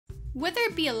Whether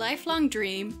it be a lifelong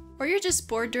dream, or you're just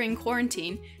bored during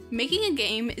quarantine, making a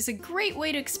game is a great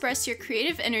way to express your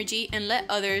creative energy and let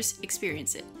others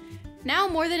experience it. Now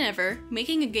more than ever,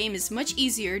 making a game is much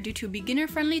easier due to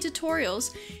beginner-friendly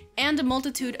tutorials and a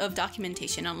multitude of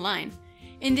documentation online.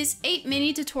 In this 8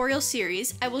 mini tutorial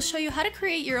series, I will show you how to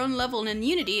create your own level in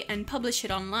Unity and publish it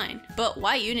online. But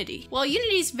why Unity? Well,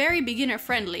 Unity is very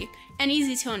beginner-friendly and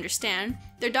easy to understand.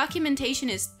 Their documentation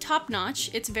is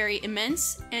top-notch, it's very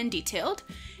immense and detailed,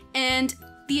 and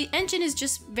the engine is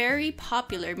just very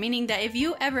popular, meaning that if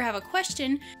you ever have a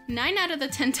question, 9 out of the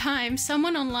 10 times,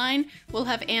 someone online will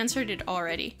have answered it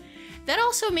already. That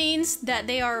also means that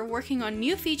they are working on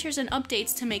new features and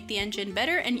updates to make the engine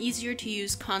better and easier to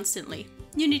use constantly.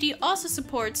 Unity also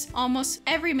supports almost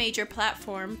every major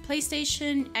platform: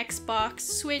 PlayStation, Xbox,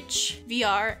 Switch,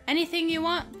 VR, anything you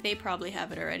want, they probably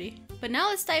have it already. But now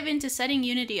let's dive into setting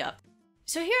Unity up.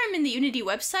 So here I'm in the Unity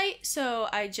website, so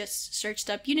I just searched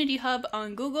up Unity Hub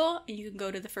on Google, and you can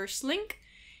go to the first link.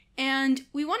 And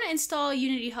we want to install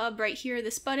Unity Hub right here,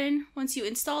 this button. Once you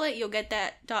install it, you'll get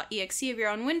that .exe if you're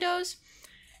on Windows,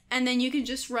 and then you can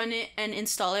just run it and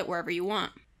install it wherever you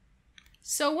want.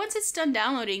 So once it's done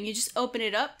downloading, you just open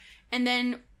it up, and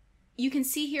then you can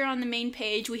see here on the main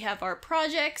page we have our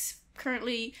projects.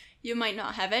 Currently, you might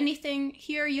not have anything.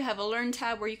 Here you have a Learn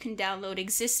tab where you can download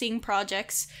existing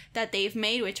projects that they've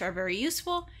made, which are very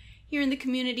useful. Here in the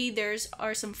community,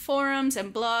 are some forums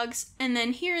and blogs, and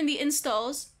then here in the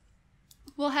installs,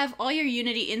 we'll have all your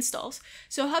Unity installs.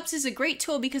 So Hubs is a great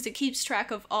tool because it keeps track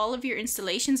of all of your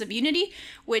installations of Unity,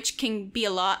 which can be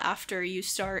a lot after you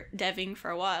start deving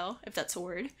for a while, if that's a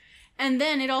word. And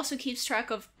then it also keeps track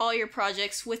of all your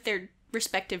projects with their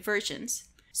respective versions.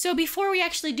 So before we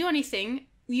actually do anything,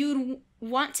 you'd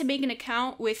want to make an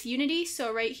account with Unity.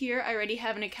 So right here, I already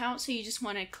have an account, so you just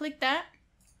want to click that.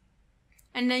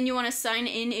 And then you want to sign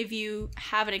in if you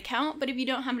have an account, but if you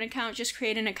don't have an account, just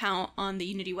create an account on the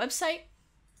Unity website.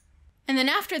 And then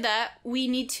after that, we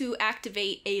need to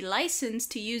activate a license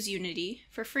to use Unity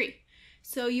for free.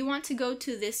 So you want to go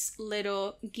to this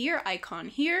little gear icon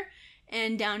here,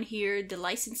 and down here, the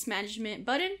license management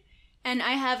button. And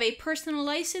I have a personal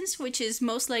license, which is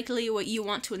most likely what you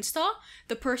want to install.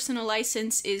 The personal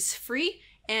license is free,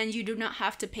 and you do not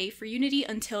have to pay for Unity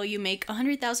until you make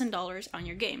 $100,000 on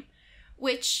your game,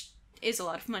 which is a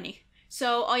lot of money.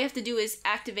 So all you have to do is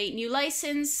activate new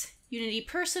license, Unity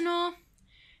Personal.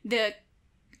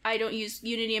 I don't use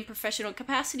Unity in professional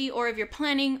capacity, or if you're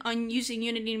planning on using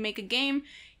Unity to make a game,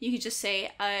 you can just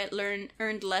say I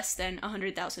earned less than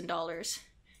 $100,000.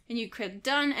 And you click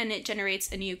done, and it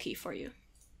generates a new key for you.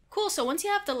 Cool, so once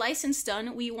you have the license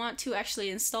done, we want to actually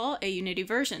install a Unity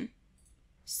version.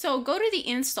 So go to the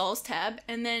Installs tab,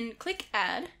 and then click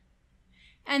Add.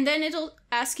 And then it'll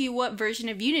ask you what version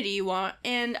of Unity you want,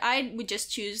 and I would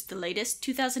just choose the latest,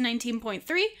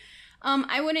 2019.3.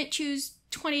 I wouldn't choose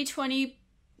 2020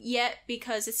 yet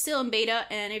because it's still in beta,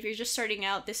 and if you're just starting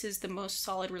out, this is the most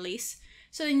solid release.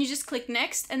 So then you just click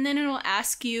Next, and then it'll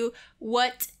ask you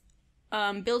what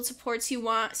build supports you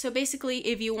want. So basically,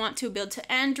 if you want to build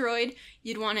to Android,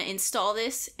 you'd want to install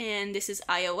this, and this is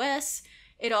iOS.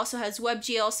 It also has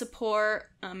WebGL support,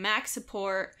 Mac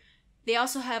support. They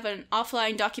also have an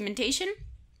offline documentation.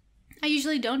 I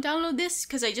usually don't download this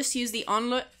because I just use the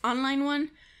online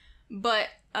one, but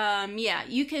yeah,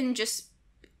 you can just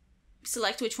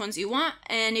select which ones you want,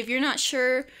 and if you're not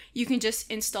sure, you can just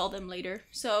install them later.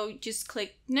 So just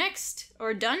click Next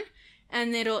or Done,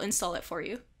 and it'll install it for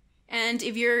you. And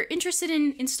if you're interested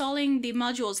in installing the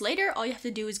modules later, all you have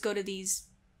to do is go to these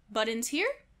buttons here,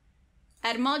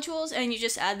 Add Modules, and you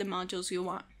just add the modules you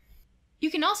want. You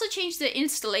can also change the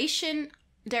installation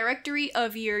directory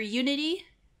of your Unity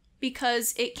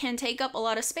because it can take up a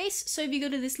lot of space. So if you go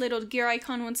to this little gear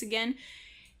icon once again,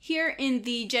 here in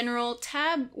the General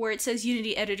tab where it says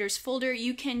Unity Editors folder,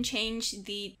 you can change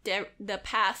the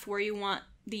path where you want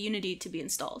the Unity to be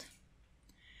installed.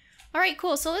 Alright,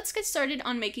 cool, so let's get started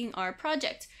on making our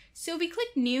project. So if we click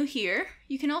New here,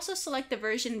 you can also select the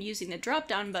version using the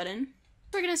drop-down button.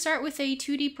 We're going to start with a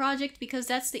 2D project because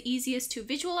that's the easiest to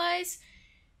visualize,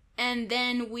 and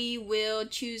then we will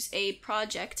choose a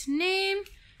project name.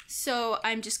 So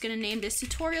I'm just going to name this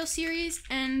tutorial series,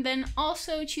 and then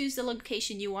also choose the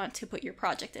location you want to put your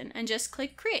project in, and just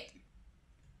click Create.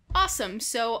 Awesome,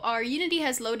 so our Unity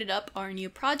has loaded up our new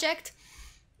project.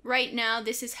 Right now,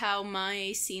 this is how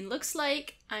my scene looks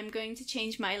like. I'm going to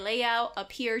change my layout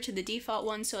up here to the default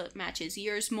one so it matches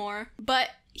yours more. But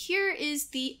here is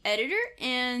the editor,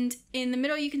 and in the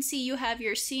middle you can see you have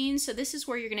your scene. So this is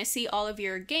where you're going to see all of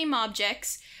your game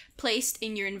objects placed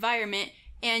in your environment,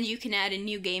 and you can add in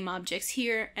new game objects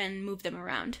here and move them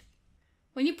around.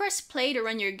 When you press play to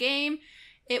run your game,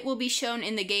 it will be shown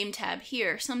in the game tab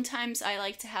here. Sometimes I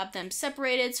like to have them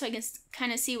separated so I can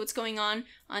kind of see what's going on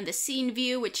the scene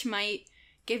view, which might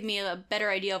give me a better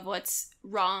idea of what's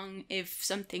wrong if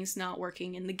something's not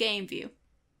working in the game view.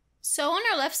 So on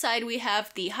our left side, we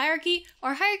have the hierarchy.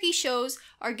 Our hierarchy shows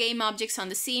our game objects on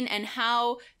the scene and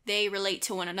how they relate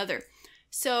to one another.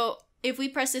 So if we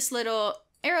press this little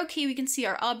arrow key, we can see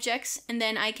our objects, and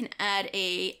then I can add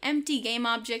a empty game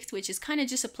object, which is kind of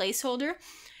just a placeholder.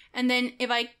 And then if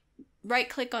I right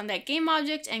click on that game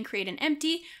object and create an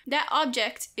empty, that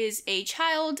object is a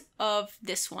child of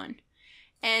this one.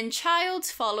 And childs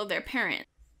follow their parent.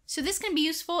 So this can be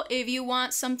useful if you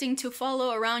want something to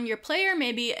follow around your player,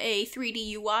 maybe a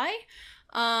 3D UI.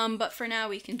 But for now,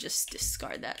 we can just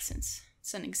discard that since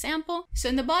it's an example. So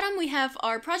in the bottom, we have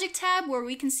our project tab where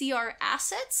we can see our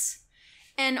assets.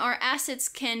 And our assets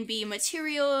can be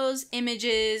materials,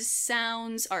 images,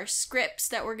 sounds, our scripts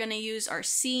that we're gonna use, our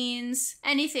scenes.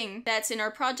 Anything that's in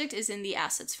our project is in the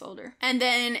assets folder. And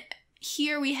then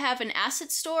here we have an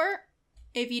asset store.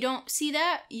 If you don't see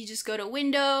that, you just go to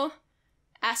Window,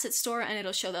 Asset Store, and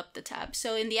it'll show up the tab.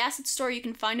 So in the asset store, you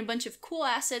can find a bunch of cool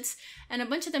assets and a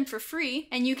bunch of them for free,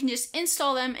 and you can just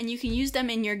install them and you can use them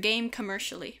in your game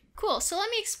commercially. Cool, so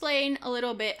let me explain a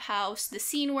little bit how the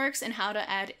scene works and how to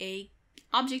add a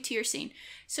object to your scene.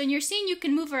 So in your scene, you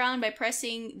can move around by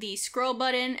pressing the scroll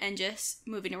button and just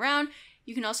moving around.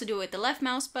 You can also do it with the left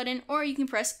mouse button, or you can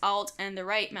press Alt and the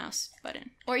right mouse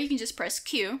button. Or you can just press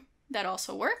Q, that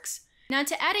also works. Now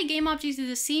to add a game object to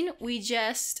the scene, we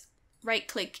just right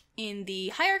click in the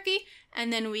hierarchy,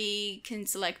 and then we can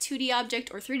select 2D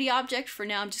object or 3D object. For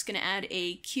now, I'm just gonna add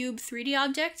a cube 3D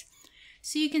object.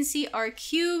 So you can see our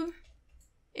cube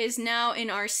is now in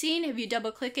our scene. If you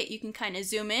double click it, you can kind of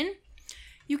zoom in.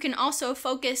 You can also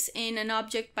focus in an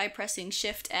object by pressing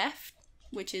Shift F,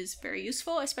 which is very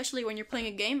useful, especially when you're playing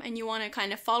a game and you want to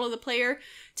kind of follow the player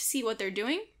to see what they're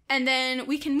doing. And then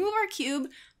we can move our cube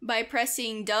by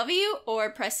pressing W or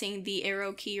pressing the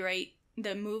arrow key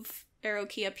the move arrow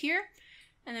key up here.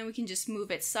 And then we can just move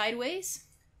it sideways.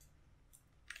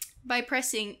 By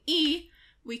pressing E,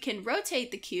 we can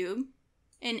rotate the cube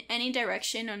in any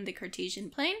direction on the Cartesian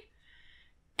plane.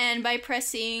 And by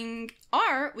pressing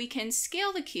R, we can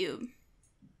scale the cube.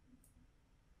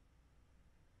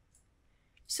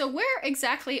 So where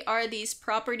exactly are these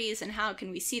properties and how can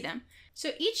we see them?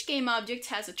 So each game object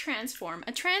has a transform.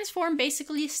 A transform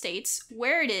basically states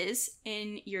where it is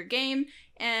in your game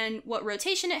and what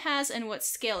rotation it has and what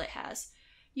scale it has.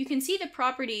 You can see the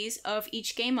properties of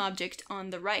each game object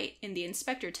on the right in the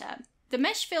Inspector tab. The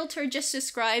mesh filter just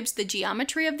describes the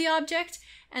geometry of the object,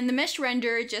 and the mesh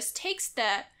renderer just takes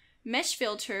that mesh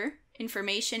filter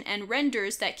information and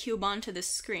renders that cube onto the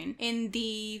screen in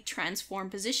the transform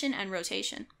position and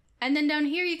rotation. And then down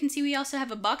here you can see we also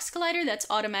have a box collider that's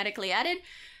automatically added.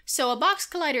 So a box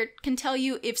collider can tell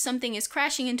you if something is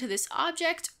crashing into this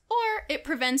object, or it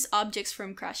prevents objects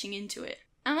from crashing into it.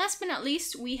 And last but not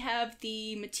least, we have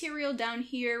the material down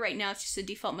here. Right now it's just a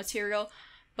default material,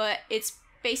 but it's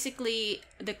basically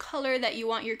the color that you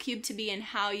want your cube to be and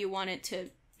how you want it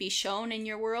to be shown in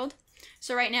your world.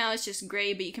 So right now it's just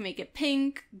gray, but you can make it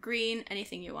pink, green,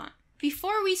 anything you want.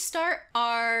 Before we start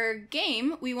our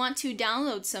game, we want to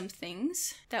download some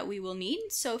things that we will need.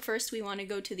 So first we want to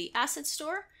go to the asset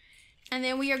store, and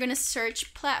then we are going to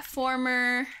search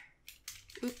platformer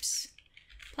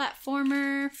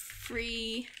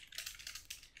free,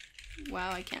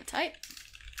 wow, I can't type,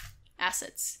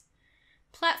 assets.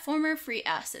 Platformer free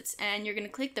assets, and you're going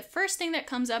to click the first thing that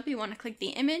comes up. You want to click the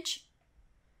image.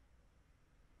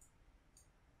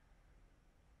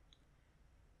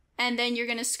 And then you're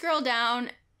going to scroll down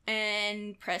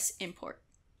and press import.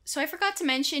 So I forgot to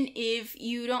mention, if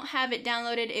you don't have it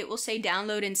downloaded, it will say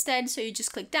download instead. So you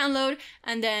just click download,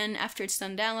 and then after it's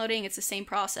done downloading, it's the same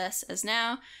process as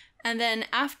now. And then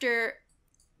after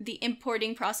the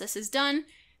importing process is done,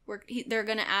 they're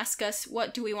going to ask us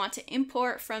what do we want to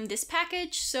import from this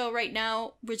package. So right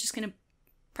now we're just going to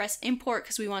press import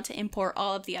because we want to import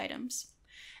all of the items.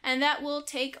 And that will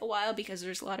take a while because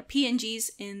there's a lot of PNGs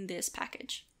in this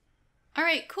package.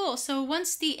 Alright, cool. So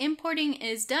once the importing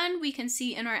is done, we can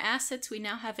see in our assets we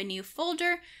now have a new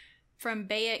folder from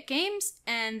Bayet Games.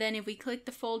 And then if we click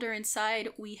the folder inside,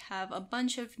 we have a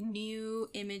bunch of new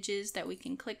images that we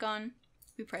can click on.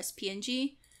 We press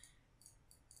PNG.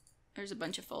 There's a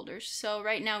bunch of folders. So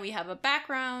right now we have a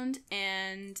background,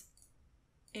 and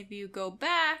if you go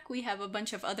back, we have a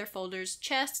bunch of other folders: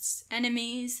 chests,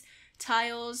 enemies,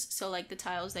 tiles, so like the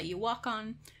tiles that you walk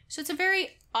on. So it's a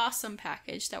very awesome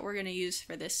package that we're going to use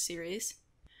for this series.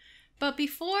 But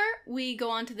before we go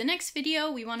on to the next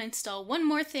video, we want to install one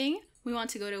more thing. We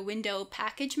want to go to Window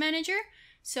Package Manager.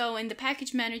 So in the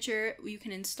Package Manager, you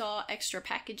can install extra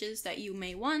packages that you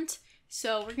may want.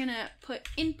 So we're gonna put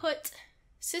Input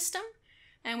System,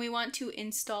 and we want to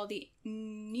install the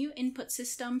new input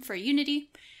system for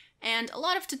Unity. And a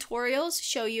lot of tutorials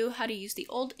show you how to use the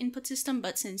old input system,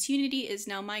 but since Unity is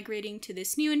now migrating to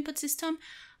this new input system,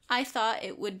 I thought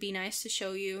it would be nice to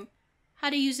show you how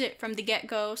to use it from the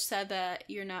get-go so that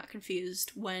you're not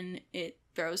confused when it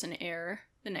throws an error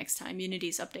the next time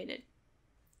Unity's updated.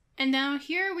 And now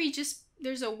here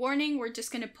there's a warning, we're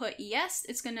just gonna put yes.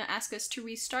 It's gonna ask us to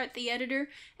restart the editor,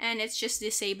 and it's just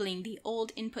disabling the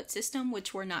old input system,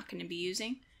 which we're not gonna be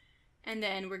using. And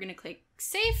then we're gonna click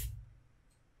save.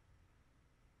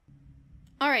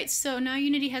 Alright, so now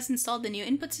Unity has installed the new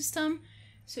input system,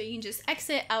 so you can just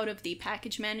exit out of the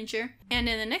package manager. And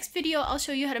in the next video, I'll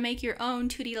show you how to make your own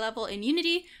 2D level in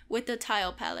Unity with the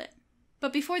tile palette.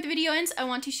 But before the video ends, I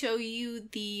want to show you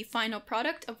the final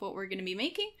product of what we're going to be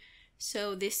making.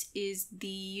 So this is the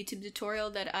YouTube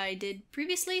tutorial that I did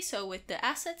previously, so with the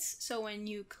assets. So when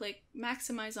you click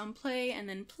maximize on play and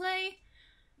then play,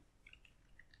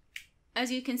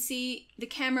 as you can see, the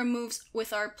camera moves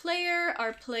with our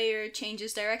player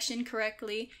changes direction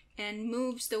correctly and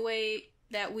moves the way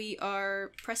that we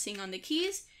are pressing on the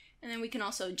keys. And then we can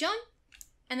also jump,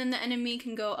 and then the enemy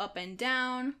can go up and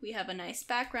down. We have a nice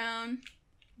background.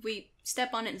 We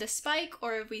step on the spike,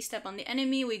 or if we step on the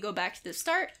enemy, we go back to the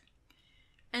start.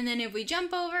 And then if we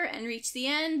jump over and reach the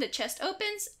end, the chest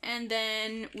opens, and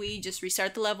then we just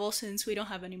restart the level since we don't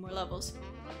have any more levels.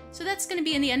 So that's going to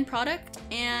be in the end product,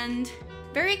 and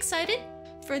very excited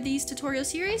for these tutorial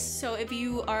series. So if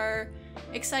you are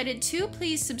excited too,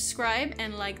 please subscribe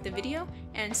and like the video,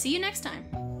 and see you next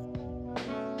time.